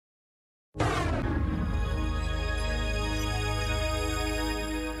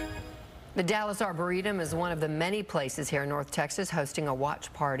The Dallas Arboretum is one of the many places here in North Texas hosting a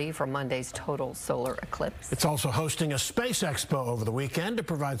watch party for Monday's total solar eclipse. It's also hosting a space expo over the weekend to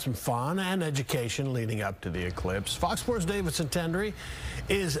provide some fun and education leading up to the eclipse. Fox 4's David Santandri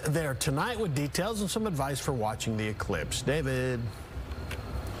is there tonight with details and some advice for watching the eclipse. David.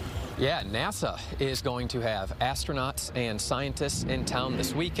 Yeah, NASA is going to have astronauts and scientists in town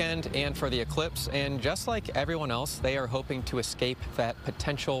this weekend and for the eclipse, and just like everyone else, they are hoping to escape that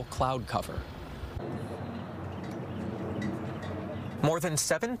potential cloud cover. More than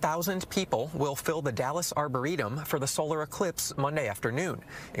 7,000 people will fill the Dallas Arboretum for the solar eclipse Monday afternoon,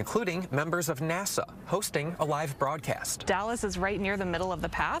 including members of NASA hosting a live broadcast. Dallas is right near the middle of the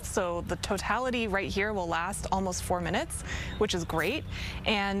path, so the totality right here will last almost 4 minutes, which is great.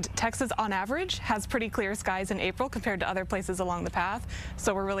 And Texas, on average, has pretty clear skies in April compared to other places along the path,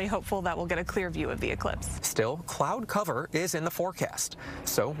 so we're really hopeful that we'll get a clear view of the eclipse. Still, cloud cover is in the forecast,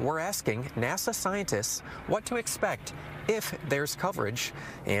 so we're asking NASA scientists what to expect if there's coverage,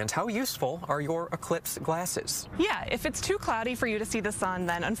 and how useful are your eclipse glasses? Yeah, if it's too cloudy for you to see the sun,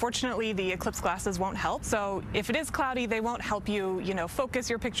 then unfortunately the eclipse glasses won't help. So if it is cloudy, they won't help you,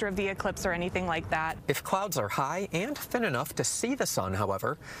 focus your picture of the eclipse or anything like that. If clouds are high and thin enough to see the sun,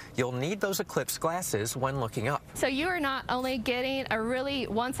 however, you'll need those eclipse glasses when looking up. So you are not only getting a really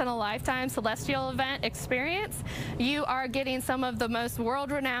once-in-a-lifetime celestial event experience, you are getting some of the most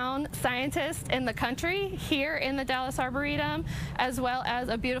world-renowned scientists in the country here in the Dallas Arboretum, as well as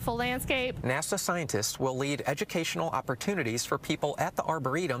a beautiful landscape. NASA scientists will lead educational opportunities for people at the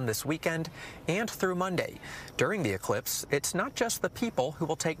Arboretum this weekend and through Monday. During the eclipse, it's not just the people who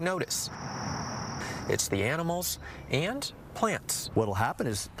will take notice. It's the animals and plants. What'll happen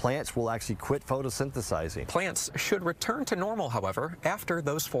is plants will actually quit photosynthesizing. Plants should return to normal, however, after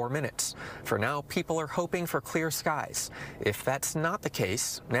those 4 minutes. For now, people are hoping for clear skies. If that's not the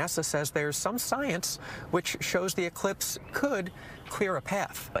case, NASA says there's some science which shows the eclipse could clear a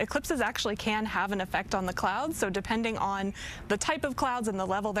path. Eclipses actually can have an effect on the clouds, so depending on the type of clouds and the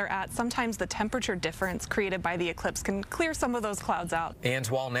level they're at, sometimes the temperature difference created by the eclipse can clear some of those clouds out. And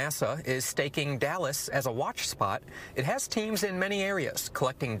while NASA is staking Dallas as a watch spot, it has teams in many areas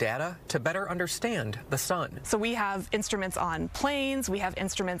collecting data to better understand the sun. So we have instruments on planes, we have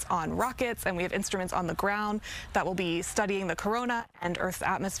instruments on rockets, and we have instruments on the ground that will be studying the corona and Earth's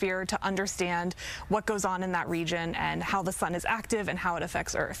atmosphere to understand what goes on in that region and how the sun is active and how it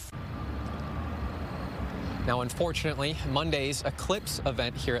affects Earth. Now, unfortunately, Monday's eclipse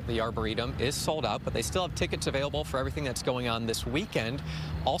event here at the Arboretum is sold out, but they still have tickets available for everything that's going on this weekend.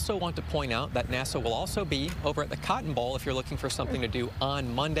 Also want to point out that NASA will also be over at the Cotton Bowl if you're looking for something to do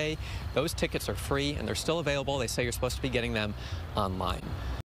on Monday. Those tickets are free and they're still available. They say you're supposed to be getting them online.